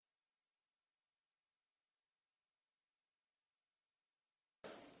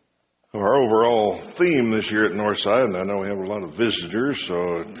Our overall theme this year at Northside, and I know we have a lot of visitors,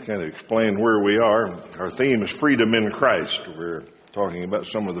 so to kind of explain where we are, our theme is freedom in Christ. We're talking about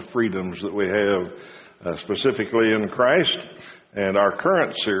some of the freedoms that we have specifically in Christ, and our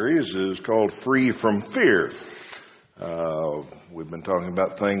current series is called Free from Fear. We've been talking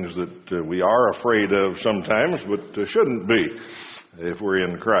about things that we are afraid of sometimes, but shouldn't be if we're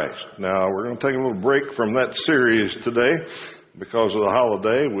in Christ. Now, we're going to take a little break from that series today. Because of the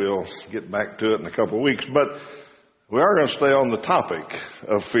holiday, we'll get back to it in a couple of weeks. But we are going to stay on the topic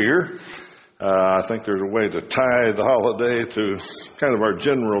of fear. I think there's a way to tie the holiday to kind of our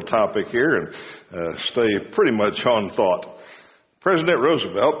general topic here and stay pretty much on thought. President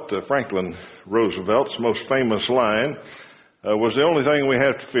Roosevelt, Franklin Roosevelt's most famous line was, "The only thing we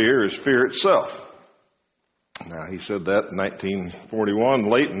have to fear is fear itself." Now, he said that in 1941,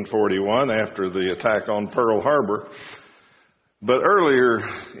 late in 41, after the attack on Pearl Harbor. But earlier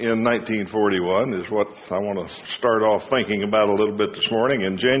in 1941 is what I want to start off thinking about a little bit this morning.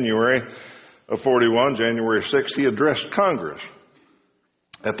 In January of 41, January 6th, he addressed Congress.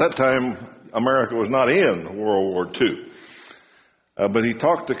 At that time, America was not in World War II. But he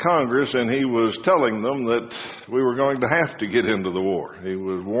talked to Congress and he was telling them that we were going to have to get into the war. He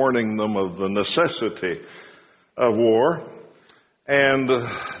was warning them of the necessity of war. And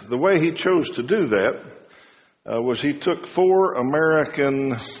the way he chose to do that was he took four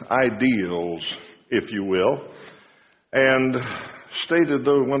American ideals, if you will, and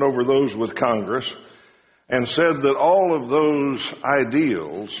went over those with Congress and said that all of those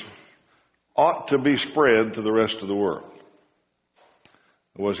ideals ought to be spread to the rest of the world.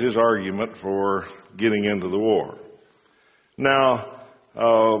 It was his argument for getting into the war. Now,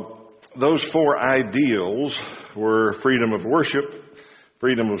 those four ideals were freedom of worship,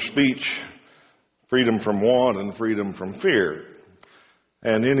 freedom of speech, freedom from want, and freedom from fear.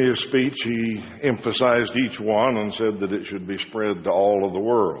 And in his speech, he emphasized each one and said that it should be spread to all of the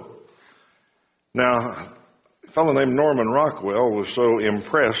world. Now, a fellow named Norman Rockwell was so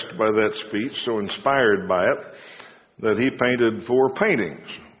impressed by that speech, so inspired by it, that he painted four paintings,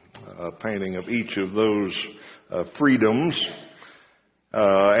 a painting of each of those freedoms,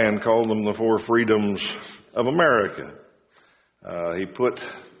 and called them the four freedoms of America. He put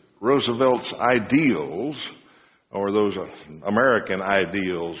Roosevelt's ideals, or those American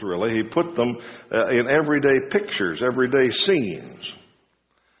ideals really, he put them in everyday pictures, everyday scenes.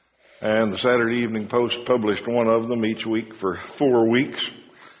 And the Saturday Evening Post published one of them each week for 4 weeks.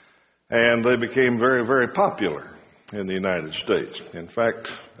 And they became very, very popular in the United States. In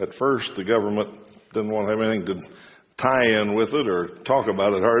fact, at first the government didn't want to have anything to tie in with it or talk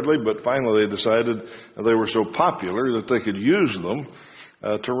about it hardly, but finally they decided they were so popular that they could use them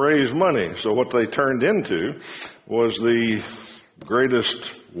to raise money. So what they turned into was the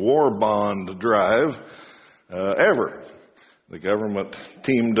greatest war bond drive ever. The government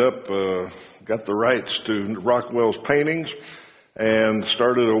teamed up, got the rights to Rockwell's paintings, and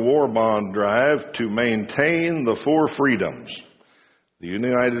started a war bond drive to maintain the four freedoms. The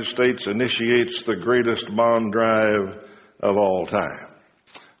United States initiates the greatest bond drive of all time.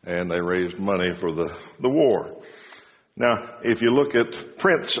 And they raised money for the war. Now, if you look at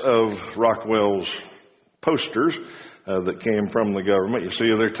prints of Rockwell's posters that came from the government, you see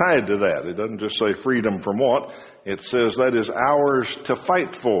they're tied to that. It doesn't just say freedom from what. It says that is ours to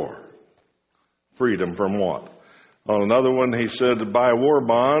fight for. Freedom from what? On another one, he said to buy war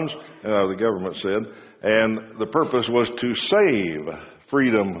bonds, the government said, and the purpose was to save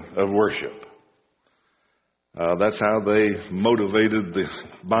freedom of worship. That's how they motivated the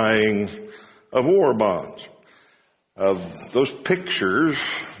buying of war bonds. Those pictures,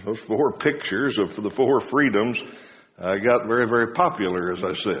 those four pictures of the four freedoms got very, very popular, as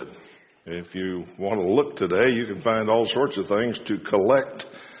I said. If you want to look today, you can find all sorts of things to collect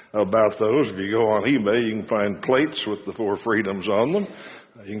about those. If you go on eBay, you can find plates with the four freedoms on them.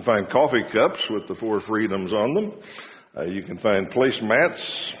 You can find coffee cups with the four freedoms on them. You can find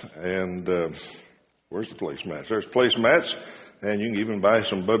placemats, and where's the placemats? There's placemats, and you can even buy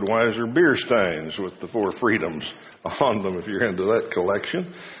some Budweiser beer steins with the four freedoms on them if you're into that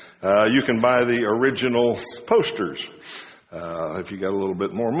collection. You can buy the original posters if you got a little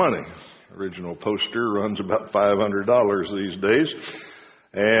bit more money. Original poster runs about $500 these days.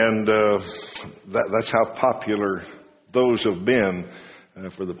 And that's how popular those have been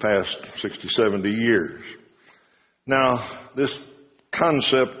for the past 60, 70 years. Now, this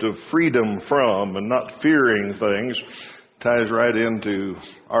concept of freedom from and not fearing things ties right into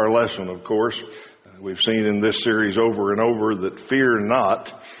our lesson, of course. We've seen in this series over and over that fear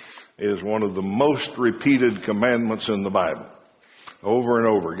not is one of the most repeated commandments in the Bible. Over and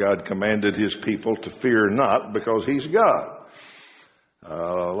over, God commanded his people to fear not because he's God.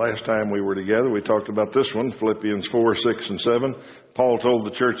 Last time we were together, we talked about this one, Philippians 4, 6, and 7. Paul told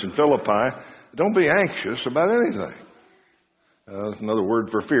the church in Philippi, don't be anxious about anything. That's another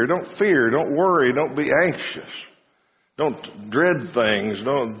word for fear. Don't fear, don't worry, don't be anxious. Don't dread things,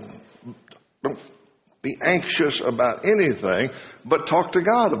 don't be anxious about anything, but talk to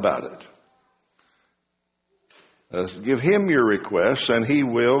God about it. Give him your requests, and he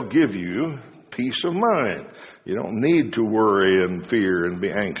will give you peace of mind. You don't need to worry and fear and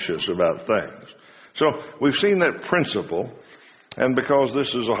be anxious about things. So we've seen that principle, and because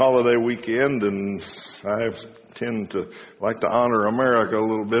this is a holiday weekend, and I tend to like to honor America a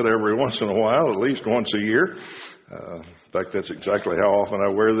little bit every once in a while, at least once a year. In fact, that's exactly how often I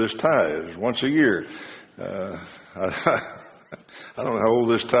wear this tie, is once a year. I don't know how old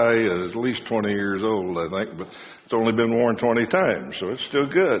this tie is, at least 20 years old, I think, but it's only been worn 20 times, so it's still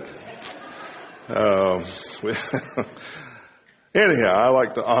good. Anyhow, I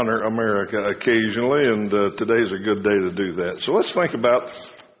like to honor America occasionally, and today's a good day to do that. So let's think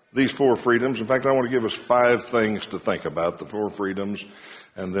about these 4 freedoms. In fact, I want to give us 5 things to think about, the 4 freedoms,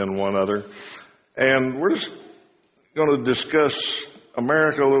 and then one other. And we're just going to discuss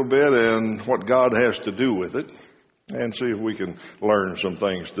America a little bit and what God has to do with it, and see if we can learn some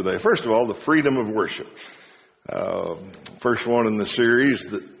things today. First of all, the freedom of worship. First one in the series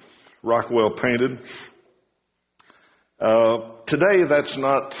that Rockwell painted. Today, that's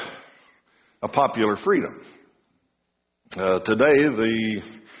not a popular freedom. Today, the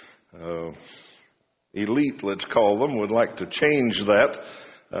elite, let's call them, would like to change that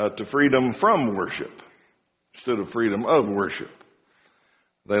to freedom from worship instead of freedom of worship.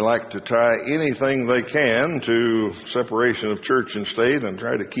 They like to try anything they can to separation of church and state and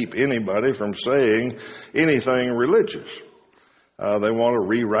try to keep anybody from saying anything religious. They want to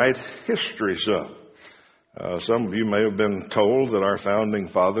rewrite history some. Some of you may have been told that our founding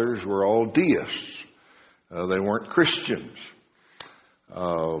fathers were all deists. They weren't Christians.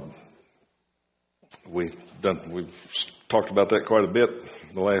 We've talked about that quite a bit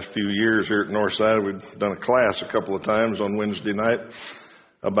the last few years here at Northside. We've done a class a couple of times on Wednesday night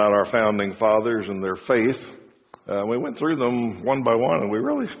about our founding fathers and their faith. We went through them one by one, and we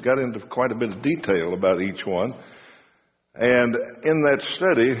really got into quite a bit of detail about each one. And in that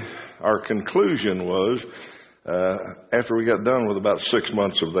study, our conclusion was, after we got done with about 6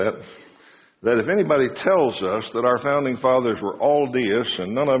 months of that if anybody tells us that our founding fathers were all deists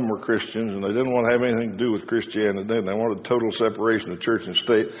and none of them were Christians and they didn't want to have anything to do with Christianity and they wanted total separation of church and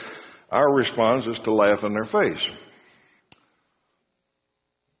state, our response is to laugh in their face.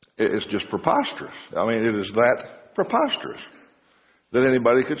 It's just preposterous. I mean, it is that preposterous that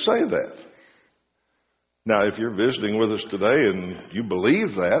anybody could say that. Now, if you're visiting with us today and you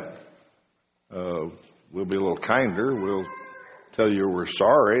believe that, we'll be a little kinder. We'll tell you we're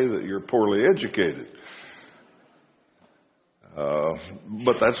sorry that you're poorly educated.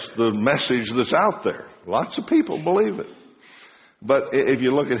 But that's the message that's out there. Lots of people believe it. But if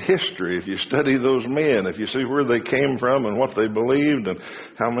you look at history, if you study those men, if you see where they came from and what they believed and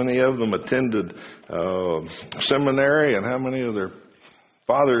how many of them attended seminary and how many of their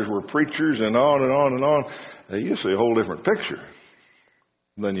fathers were preachers and on and on and on, you see a whole different picture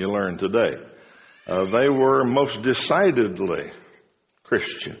than you learn today. They were most decidedly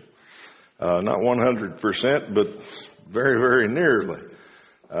Christian. Not 100%, but very, very nearly.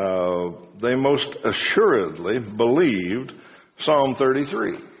 They most assuredly believed Psalm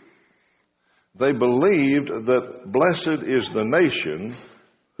 33. They believed that blessed is the nation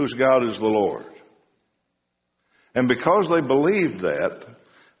whose God is the Lord. And because they believed that,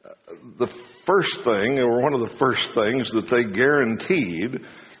 the first thing, or one of the first things that they guaranteed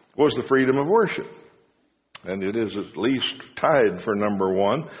was the freedom of worship. And it is at least tied for number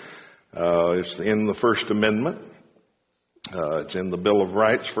one. It's in the First Amendment. It's in the Bill of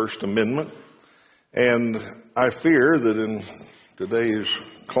Rights, First Amendment. And I fear that in today's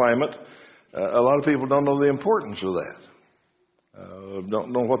climate, a lot of people don't know the importance of that.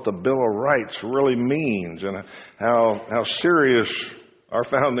 Don't know what the Bill of Rights really means and how serious our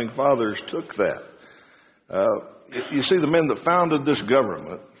founding fathers took that. You see, the men that founded this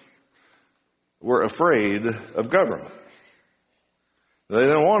government were afraid of government. They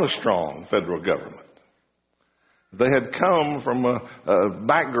didn't want a strong federal government. They had come from a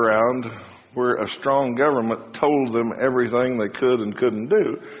background where a strong government told them everything they could and couldn't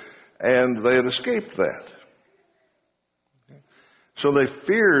do, and they had escaped that. So they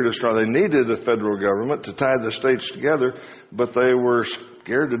feared a strong, they needed a federal government to tie the states together, but they were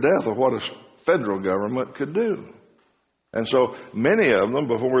scared to death of what a federal government could do. And so many of them,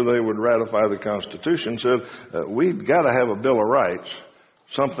 before they would ratify the Constitution, said, we've got to have a Bill of Rights,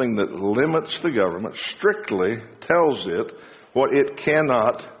 something that limits the government, strictly tells it what it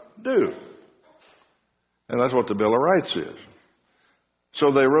cannot do. And that's what the Bill of Rights is.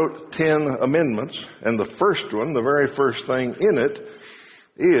 So they wrote 10 amendments, and the first one, the very first thing in it,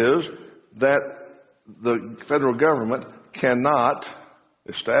 is that the federal government cannot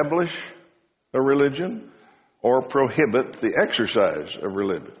establish a religion or prohibit the exercise of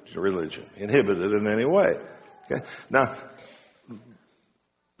religion, inhibit it in any way. Okay? Now,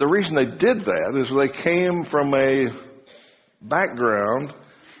 the reason they did that is they came from a background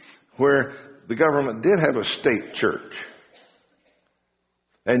where the government did have a state church.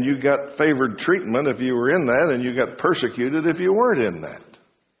 And you got favored treatment if you were in that, and you got persecuted if you weren't in that.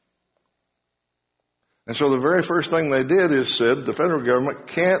 And so the very first thing they did is said the federal government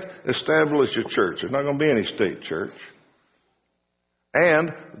can't establish a church. There's not going to be any state church.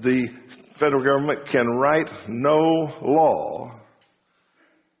 And the federal government can write no law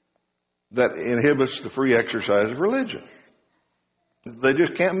that inhibits the free exercise of religion. They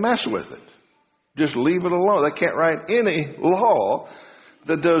just can't mess with it. Just leave it alone. They can't write any law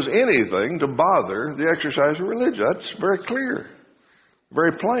that does anything to bother the exercise of religion. That's very clear,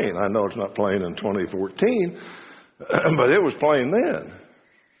 very plain. I know it's not plain in 2014, but it was plain then.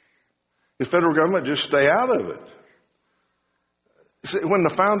 The federal government just stay out of it. See, when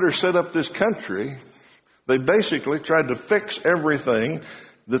the founders set up this country, they basically tried to fix everything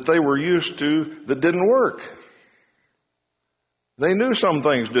that they were used to that didn't work. They knew some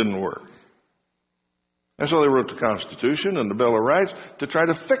things didn't work. And so they wrote the Constitution and the Bill of Rights to try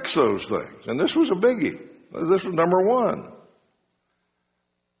to fix those things. And this was a biggie. This was number one.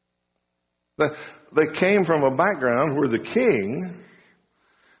 They came from a background where the king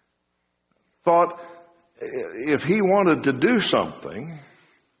thought if he wanted to do something,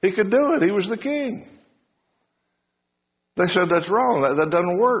 he could do it. He was the king. They said that's wrong. That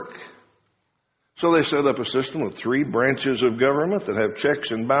doesn't work. So they set up a system with 3 branches of government that have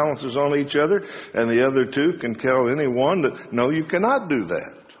checks and balances on each other, and the other 2 can tell anyone that, no, you cannot do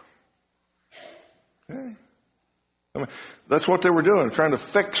that. Okay? I mean, that's what they were doing, trying to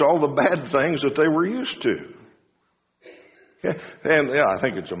fix all the bad things that they were used to. Okay? And yeah, I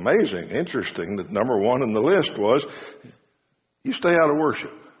think it's amazing, interesting that number 1 in the list was, you stay out of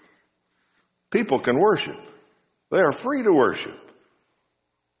worship. People can worship. They are free to worship.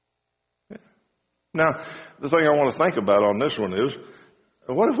 Now, the thing I want to think about on this one is,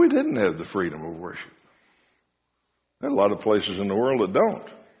 what if we didn't have the freedom of worship? There are a lot of places in the world that don't.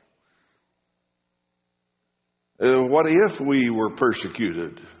 What if we were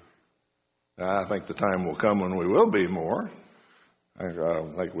persecuted? I think the time will come when we will be more. I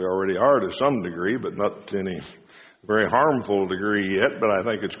think we already are to some degree, but not to any very harmful degree yet, but I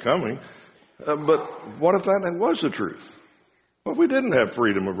think it's coming. But what if that was the truth? What if we didn't have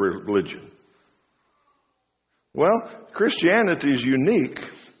freedom of religion? Well, Christianity is unique.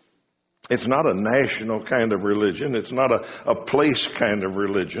 It's not a national kind of religion. It's not a place kind of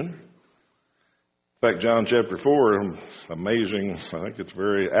religion. In fact, John chapter 4, amazing, I think it's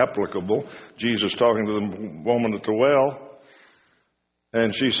very applicable. Jesus talking to the woman at the well,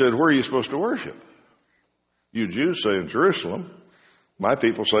 and she said, where are you supposed to worship? You Jews say in Jerusalem. My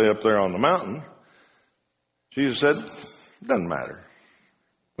people say up there on the mountain. Jesus said, it doesn't matter.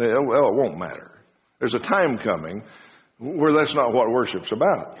 Well, it won't matter. There's a time coming where that's not what worship's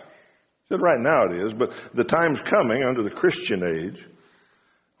about. He said right now it is, but the time's coming under the Christian age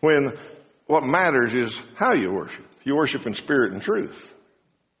when what matters is how you worship. You worship in spirit and truth.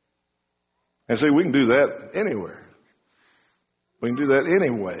 And see, we can do that anywhere. We can do that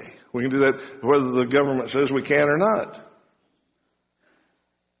anyway. We can do that whether the government says we can or not.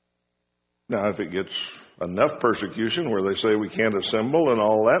 Now, if it gets enough persecution where they say we can't assemble and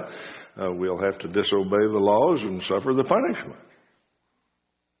all that, we'll have to disobey the laws and suffer the punishment.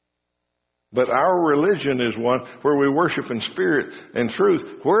 But our religion is one where we worship in spirit and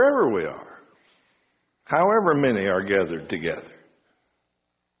truth wherever we are, however many are gathered together.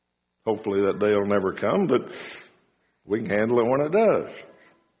 Hopefully that day will never come, but we can handle it when it does.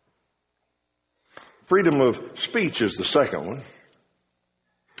 Freedom of speech is the second one.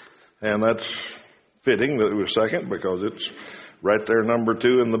 And that's fitting that it was second because it's right there, number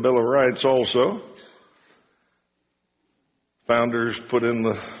 2 in the Bill of Rights also. Founders put in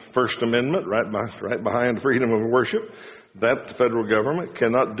the First Amendment right behind freedom of worship that the federal government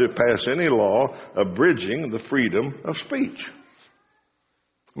cannot pass any law abridging the freedom of speech.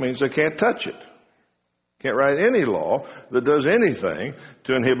 It means they can't touch it. Can't write any law that does anything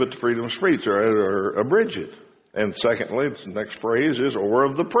to inhibit the freedom of speech or abridge it. And secondly, the next phrase is, or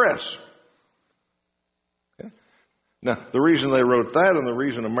of the press. Okay? Now, the reason they wrote that and the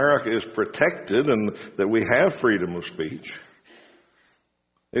reason America is protected and that we have freedom of speech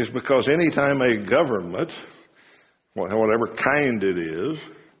is because anytime a government, whatever kind it is,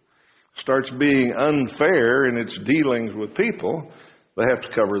 starts being unfair in its dealings with people, they have to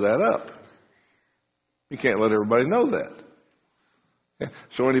cover that up. You can't let everybody know that. Okay?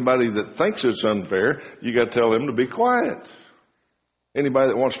 So anybody that thinks it's unfair, you got to tell them to be quiet. Anybody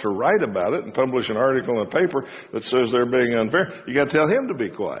that wants to write about it and publish an article in a paper that says they're being unfair, you got to tell him to be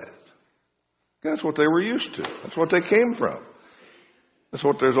quiet. That's what they were used to. That's what they came from. That's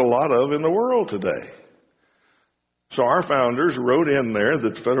what there's a lot of in the world today. So our founders wrote in there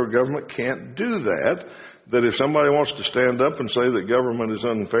that the federal government can't do that, that if somebody wants to stand up and say that government is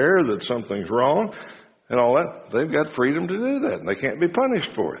unfair, that something's wrong, and all that, they've got freedom to do that, and they can't be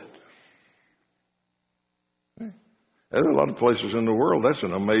punished for it. There's a lot of places in the world, that's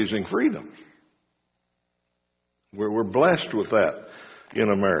an amazing freedom. We're blessed with that in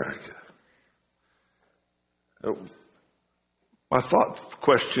America. My thought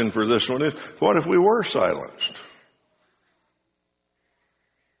question for this one is, what if we were silenced?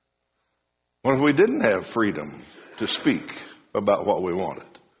 What if we didn't have freedom to speak about what we wanted?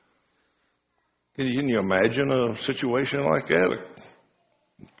 Can you imagine a situation like that?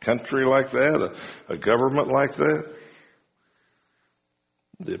 A country like that? A government like that?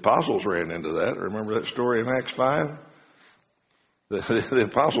 The apostles ran into that. Remember that story in Acts 5? The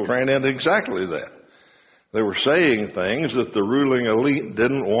apostles ran into exactly that. They were saying things that the ruling elite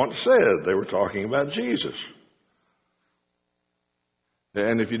didn't want said. They were talking about Jesus.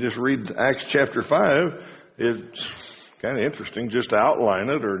 And if you just read Acts chapter 5, it's kind of interesting just to outline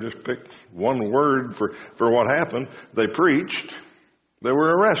it or just pick one word for what happened. They preached. They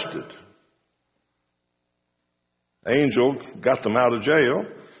were arrested. Angel got them out of jail.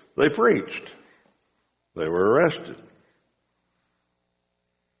 They preached. They were arrested.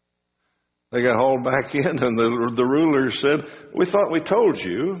 They got hauled back in, and the rulers said, "We thought we told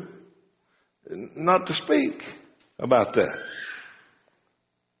you not to speak about that."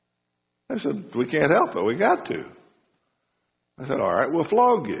 I said, "We can't help it. We got to." I said, "All right, we'll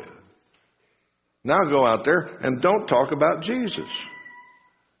flog you. Now go out there and don't talk about Jesus."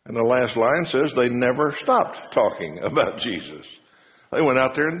 And the last line says they never stopped talking about Jesus. They went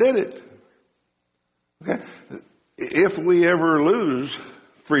out there and did it. Okay? If we ever lose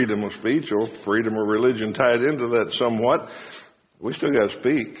freedom of speech or freedom of religion tied into that somewhat, we still got to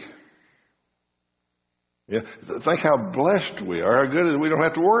speak. Yeah, think how blessed we are, how good it is we don't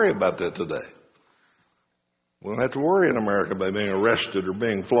have to worry about that today. We don't have to worry in America about being arrested or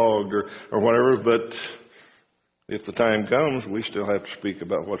being flogged or whatever, but if the time comes, we still have to speak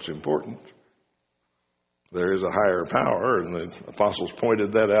about what's important. There is a higher power, and the apostles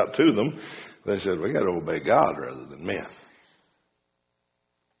pointed that out to them. They said, we got to obey God rather than men.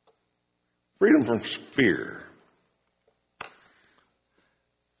 Freedom from fear.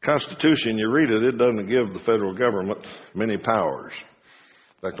 Constitution, you read it, it doesn't give the federal government many powers.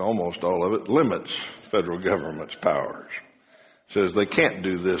 In fact, almost all of it limits federal government's powers. It says they can't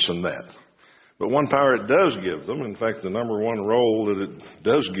do this and that. But one power it does give them, in fact, the number one role that it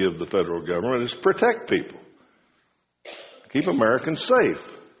does give the federal government is to protect people. Keep Americans safe.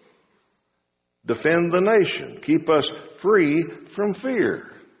 Defend the nation. Keep us free from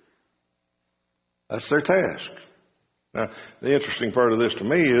fear. That's their task. Now, the interesting part of this to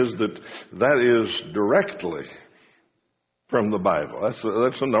me is that is directly from the Bible. That's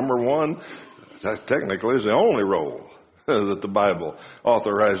the number one, that technically is the only role that the Bible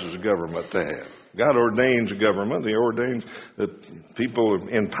authorizes a government to have. God ordains a government. He ordains that people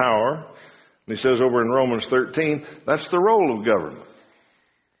in power. And he says over in Romans 13, that's the role of government.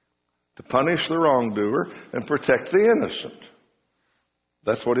 To punish the wrongdoer and protect the innocent.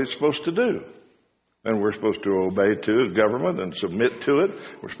 That's what it's supposed to do. And we're supposed to obey to government and submit to it.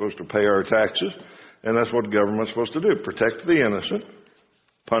 We're supposed to pay our taxes. And that's what government's supposed to do. Protect the innocent.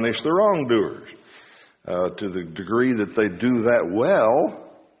 Punish the wrongdoers. To the degree that they do that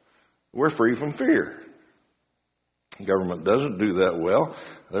well, we're free from fear. Government doesn't do that well.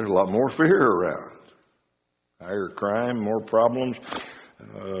 There's a lot more fear around. Higher crime, more problems,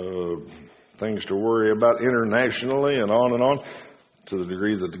 things to worry about internationally and on. To the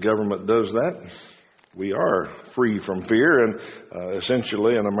degree that the government does that, we are free from fear. And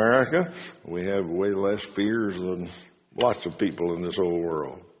essentially in America, we have way less fears than lots of people in this old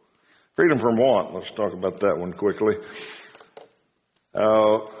world. Freedom from want. Let's talk about that one quickly.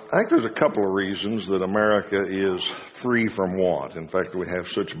 I think there's a couple of reasons that America is free from want. In fact, we have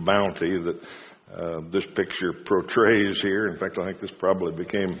such bounty that this picture portrays here. In fact, I think this probably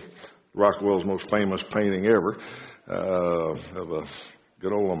became Rockwell's most famous painting ever of a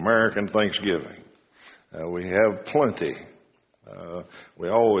good old American Thanksgiving. We have plenty. We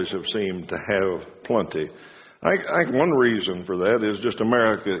always have seemed to have plenty. I think one reason for that is just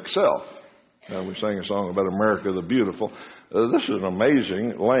America itself. We sang a song about America the Beautiful. This is an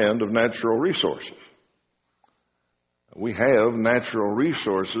amazing land of natural resources. We have natural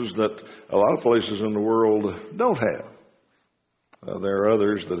resources that a lot of places in the world don't have. There are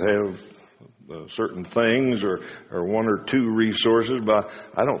others that have certain things or one or two resources, but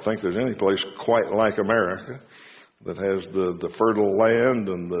I don't think there's any place quite like America that has the fertile land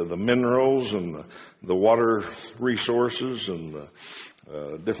and the minerals and the water resources and the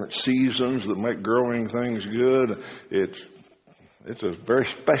different seasons that make growing things good. It's a very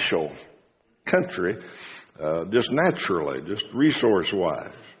special country, just naturally, just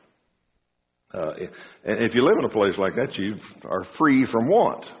resource-wise. And if you live in a place like that, you are free from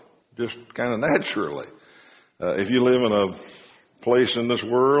want, just kind of naturally. If you live in a place in this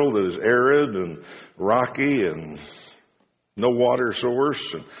world that is arid and rocky and no water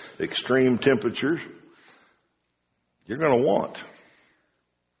source and extreme temperatures, you're going to want.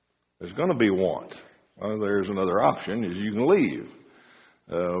 There's going to be want. Well, there's another option, is you can leave.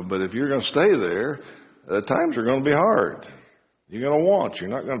 But if you're going to stay there, times are going to be hard. You're going to want. You're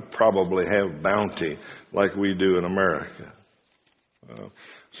not going to probably have bounty like we do in America.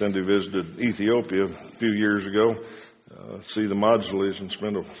 Cindy visited Ethiopia a few years ago, see the Majlis and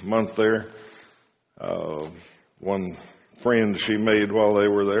spent a month there. One friend she made while they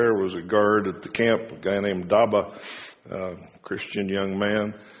were there was a guard at the camp, a guy named Daba, a Christian young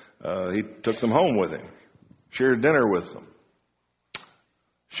man. He took them home with him, shared dinner with them,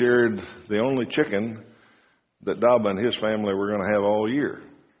 shared the only chicken that Daba and his family were going to have all year.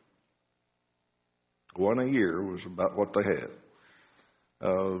 One a year was about what they had.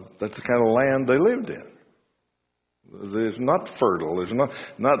 That's the kind of land they lived in. It's not fertile. It's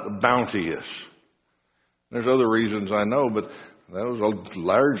not bounteous. There's other reasons I know, but that was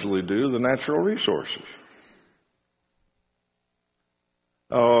largely due to the natural resources.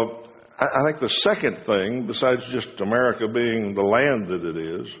 I think the second thing, besides just America being the land that it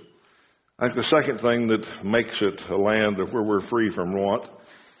is, I think the second thing that makes it a land where we're free from want,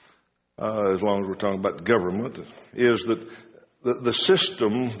 as long as we're talking about government, is that the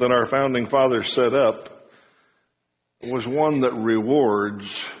system that our founding fathers set up was one that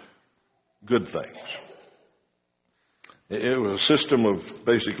rewards good things. It was a system of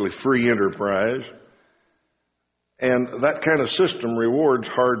basically free enterprise. And that kind of system rewards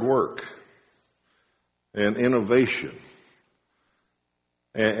hard work and innovation.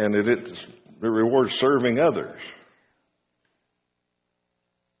 And it rewards serving others.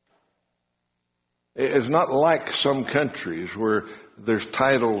 It's not like some countries where there's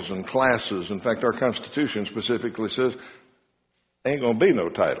titles and classes. In fact, our Constitution specifically says, ain't going to be no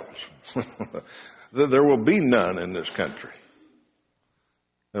titles. There will be none in this country.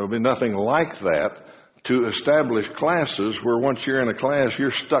 There will be nothing like that to establish classes where once you're in a class, you're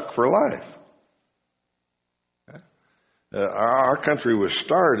stuck for life. Our country was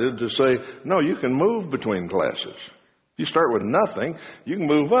started to say, no, you can move between classes. If you start with nothing, you can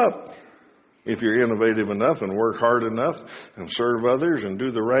move up. If you're innovative enough and work hard enough and serve others and do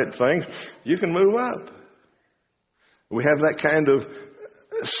the right things, you can move up. We have that kind of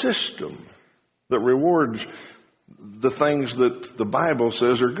system that rewards the things that the Bible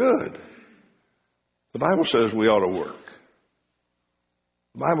says are good. The Bible says we ought to work.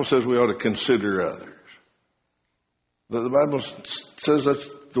 The Bible says we ought to consider others. The Bible says that's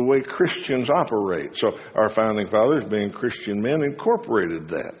the way Christians operate. So our founding fathers, being Christian men, incorporated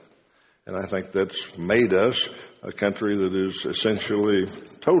that. And I think that's made us a country that is essentially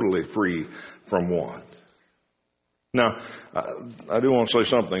totally free from want. Now, I do want to say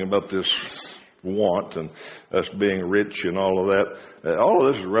something about this want and us being rich and all of that. All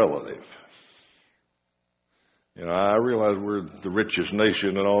of this is relative. You know, I realize we're the richest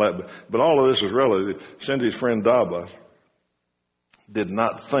nation and all that, but all of this is relative. Cindy's friend Daba did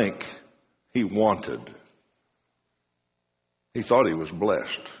not think he wanted. He thought he was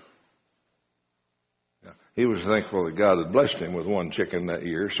blessed. He was thankful that God had blessed him with one chicken that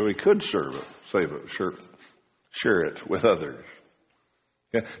year so he could serve it, save it, share it with others.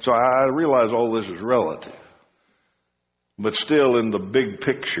 Okay? So I realize all this is relative. But still, in the big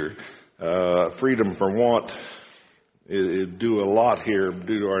picture, freedom from want, it do a lot here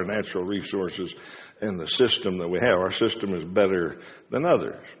due to our natural resources. in the system that we have. Our system is better than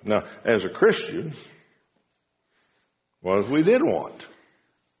others. Now, as a Christian, what if we did want?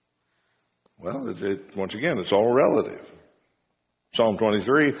 Well, once again, it's all relative. Psalm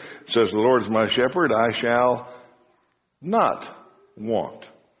 23 says, the Lord is my shepherd, I shall not want.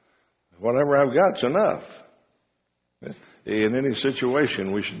 Whatever I've got's enough. In any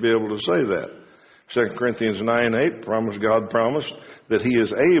situation, we should be able to say that. 2 Corinthians 9:8, God promised that he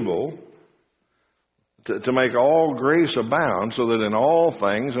is able to make all grace abound so that in all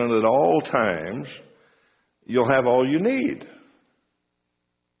things and at all times you'll have all you need.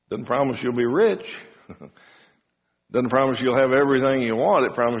 Doesn't promise you'll be rich. Doesn't promise you'll have everything you want.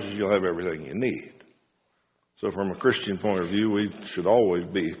 It promises you'll have everything you need. So from a Christian point of view, we should always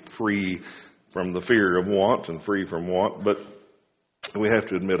be free from the fear of want and free from want. But we have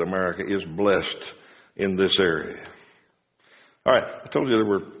to admit America is blessed in this area. All right, I told you there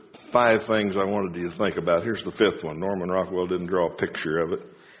were 5 things I wanted you to think about. Here's the 5th one. Norman Rockwell didn't draw a picture of it.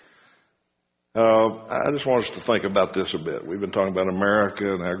 I just want us to think about this a bit. We've been talking about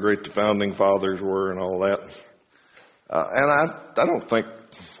America and how great the founding fathers were and all that. And I don't think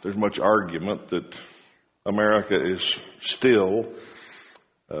there's much argument that America is still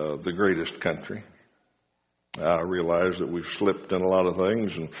the greatest country. I realize that we've slipped in a lot of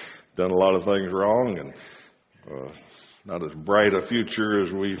things and done a lot of things wrong and not as bright a future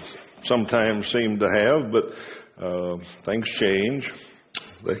as we sometimes seem to have, but things change.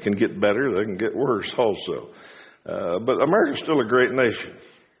 They can get better. They can get worse also. But America's still a great nation.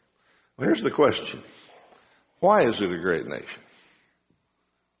 Well, here's the question. Why is it a great nation?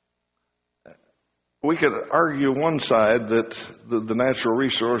 We could argue one side that the natural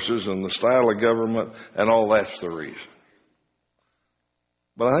resources and the style of government and all that's the reason.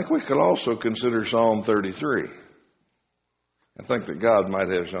 But I think we could also consider Psalm 33 and think that God might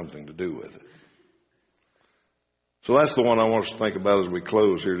have something to do with it. So that's the one I want us to think about as we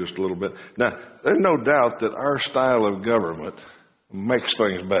close here just a little bit. Now, there's no doubt that our style of government makes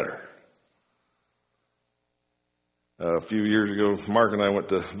things better. A few years ago, Mark and I went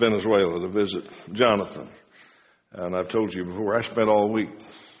to Venezuela to visit Jonathan. And I've told you before, I spent all week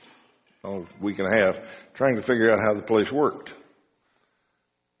and a half, trying to figure out how the place worked.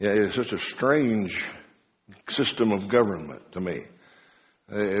 Yeah, it's such a strange system of government to me.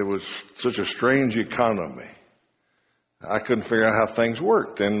 It was such a strange economy. I couldn't figure out how things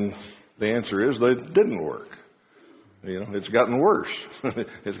worked, and the answer is they didn't work. It's gotten worse.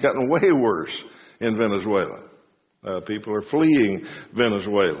 It's gotten way worse in Venezuela. People are fleeing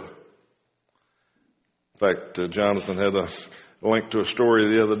Venezuela. In fact, Jonathan had a link to a story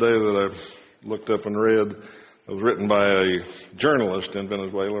the other day that I looked up and read. It was written by a journalist in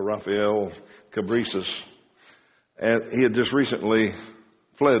Venezuela, Rafael Cabrisas, and he had just recently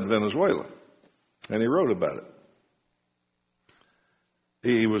fled Venezuela, and he wrote about it.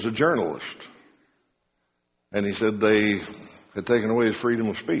 He was a journalist, and he said they had taken away his freedom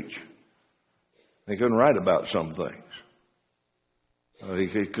of speech. He couldn't write about some things.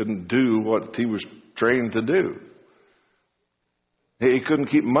 He couldn't do what he was trained to do. He couldn't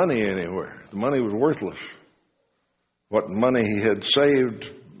keep money anywhere. The money was worthless. What money he had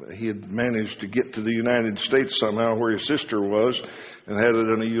saved, he had managed to get to the United States somehow where his sister was and had it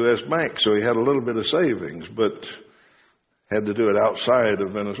in a U.S. bank. So he had a little bit of savings, but had to do it outside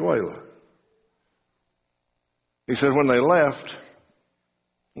of Venezuela. He said when they left,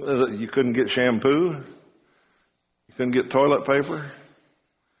 you couldn't get shampoo. You couldn't get toilet paper.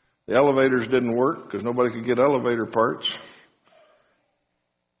 The elevators didn't work because nobody could get elevator parts.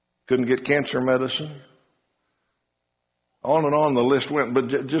 Couldn't get cancer medicine. On and on the list went,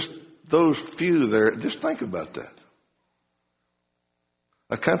 but just those few there, just think about that.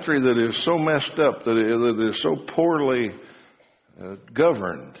 A country that is so messed up, that is so poorly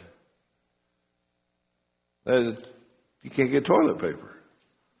governed, that you can't get toilet paper.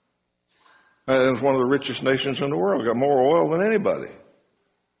 And it's one of the richest nations in the world, got more oil than anybody.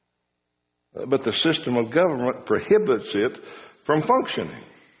 But the system of government prohibits it from functioning.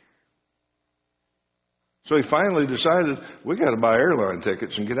 So he finally decided, we got to buy airline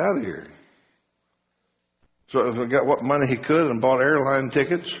tickets and get out of here. So he got what money he could and bought airline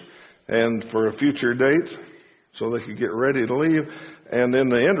tickets and for a future date so they could get ready to leave. And in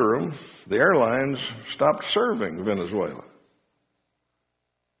the interim, the airlines stopped serving Venezuela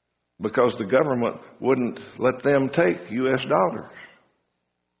because the government wouldn't let them take U.S. dollars.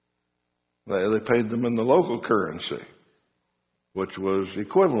 They paid them in the local currency, which was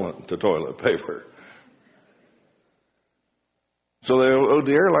equivalent to toilet paper. So they owed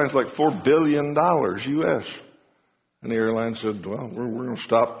the airlines like $4 billion U.S. And the airline said, well, we're going to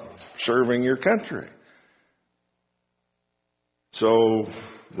stop serving your country. So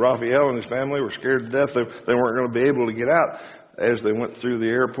Raphael and his family were scared to death. They weren't going to be able to get out as they went through the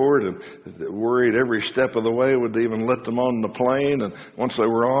airport, and worried every step of the way would they even let them on the plane. And once they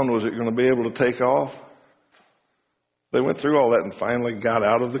were on, was it going to be able to take off? They went through all that and finally got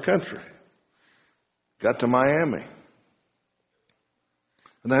out of the country. Got to Miami.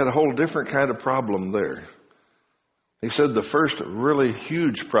 And they had a whole different kind of problem there. He said the first really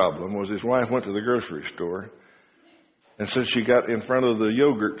huge problem was his wife went to the grocery store and said she got in front of the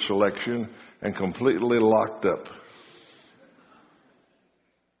yogurt selection and completely locked up.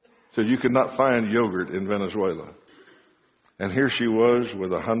 Said you could not find yogurt in Venezuela. And here she was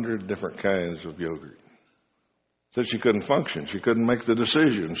with 100 different kinds of yogurt. Said she couldn't function. She couldn't make the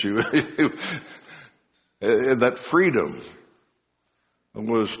decision. That freedom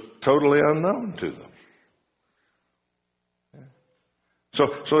was totally unknown to them. So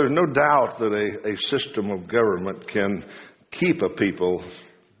there's no doubt that a system of government can keep a people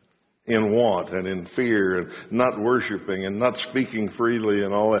in want and in fear and not worshiping and not speaking freely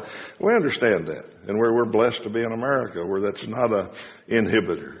and all that. We understand that. And we're blessed to be in America where that's not an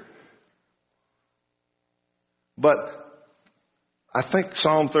inhibitor. But I think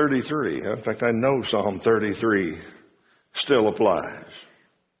Psalm 33, in fact, I know Psalm 33 still applies.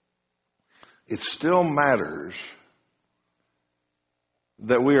 It still matters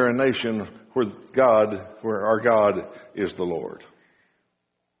that we are a nation where our God is the Lord.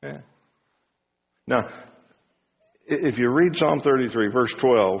 Yeah. Now, if you read Psalm 33, verse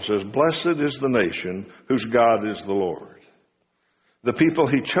 12 says, blessed is the nation whose God is the Lord, the people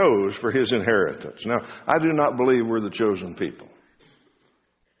he chose for his inheritance. Now, I do not believe we're the chosen people.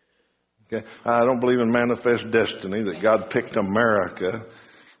 Okay? I don't believe in manifest destiny, that God picked America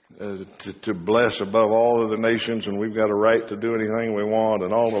to bless above all other nations and we've got a right to do anything we want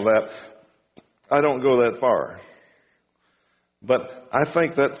and all of that. I don't go that far. But I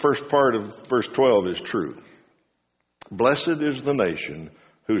think that first part of verse 12 is true. Blessed is the nation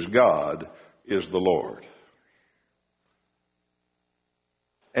whose God is the Lord.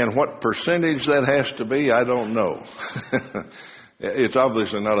 And what percentage that has to be, I don't know. It's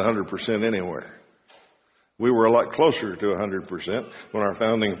obviously not 100% anywhere. We were a lot closer to 100% when our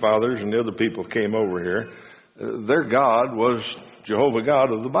founding fathers and the other people came over here. Their God was Jehovah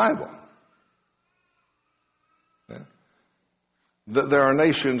God of the Bible. Yeah. There are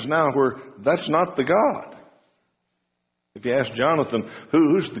nations now where that's not the God. If you ask Jonathan,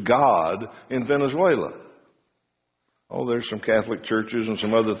 who's the God in Venezuela? Oh, there's some Catholic churches and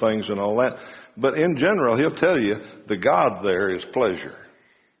some other things and all that. But in general, he'll tell you the God there is pleasure.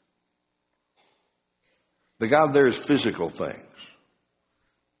 The God there is physical things.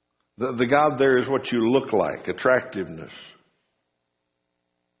 The God there is what you look like, attractiveness,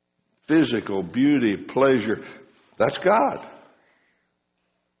 physical beauty, pleasure. That's God.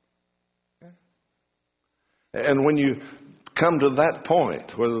 And when you come to that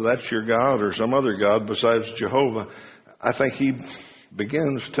point, whether that's your God or some other God besides Jehovah, I think he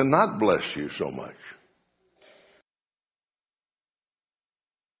begins to not bless you so much.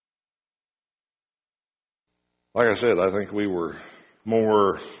 Like I said, I think we were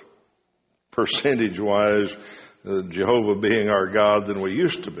more percentage-wise Jehovah being our God than we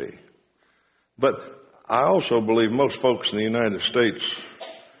used to be. But I also believe most folks in the United States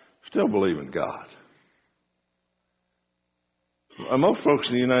still believe in God. Most folks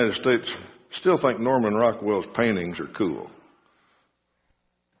in the United States still think Norman Rockwell's paintings are cool.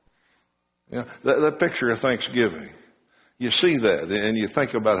 You know, that picture of Thanksgiving, you see that and you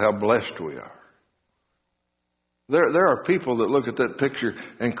think about how blessed we are. There are people that look at that picture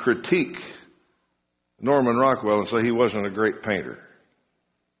and critique Norman Rockwell and say he wasn't a great painter.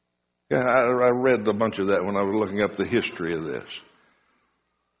 Yeah, I read a bunch of that when I was looking up the history of this.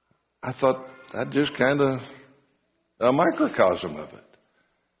 I thought that just kind of a microcosm of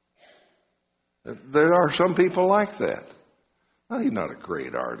it. There are some people like that. Well, he's not a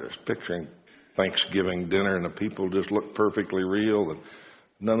great artist. Picturing Thanksgiving dinner and the people just look perfectly real and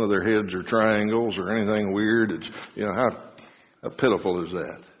none of their heads are triangles or anything weird. It's, you know, how pitiful is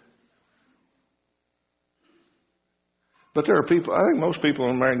that? But there are people, I think most people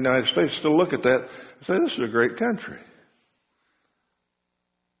in the United States still look at that and say, this is a great country.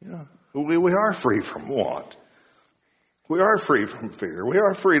 You know, we are free from want. We are free from fear. We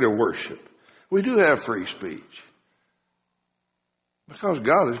are free to worship. We do have free speech. Because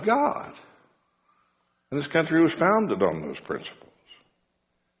God is God. And this country was founded on those principles.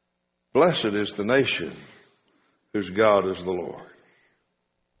 Blessed is the nation whose God is the Lord.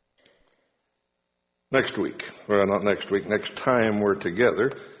 next week. Well, not next week, next time we're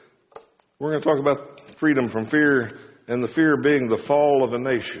together, we're going to talk about freedom from fear, and the fear being the fall of a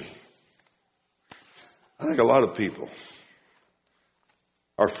nation. I think a lot of people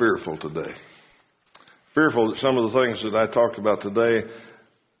are fearful today. Fearful that some of the things that I talked about today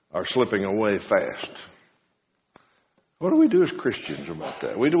are slipping away fast. What do we do as Christians about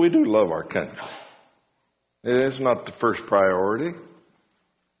that? We do love our country. It's not the first priority.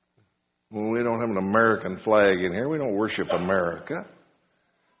 We don't have an American flag in here. We don't worship America.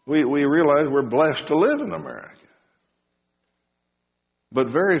 We realize we're blessed to live in America. But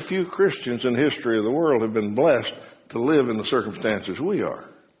very few Christians in the history of the world have been blessed to live in the circumstances we are.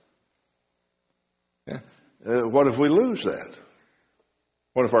 Yeah? What if we lose that?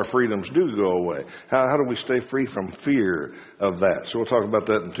 What if our freedoms do go away? How do we stay free from fear of that? So we'll talk about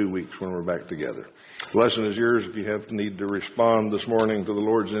that in 2 weeks when we're back together. The lesson is yours. If you have need to respond this morning to the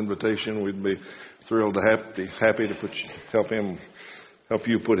Lord's invitation, we'd be thrilled to happy to help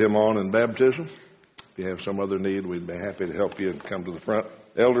you put him on in baptism. If you have some other need, we'd be happy to help you and come to the front.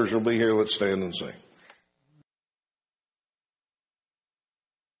 Elders will be here. Let's stand and sing.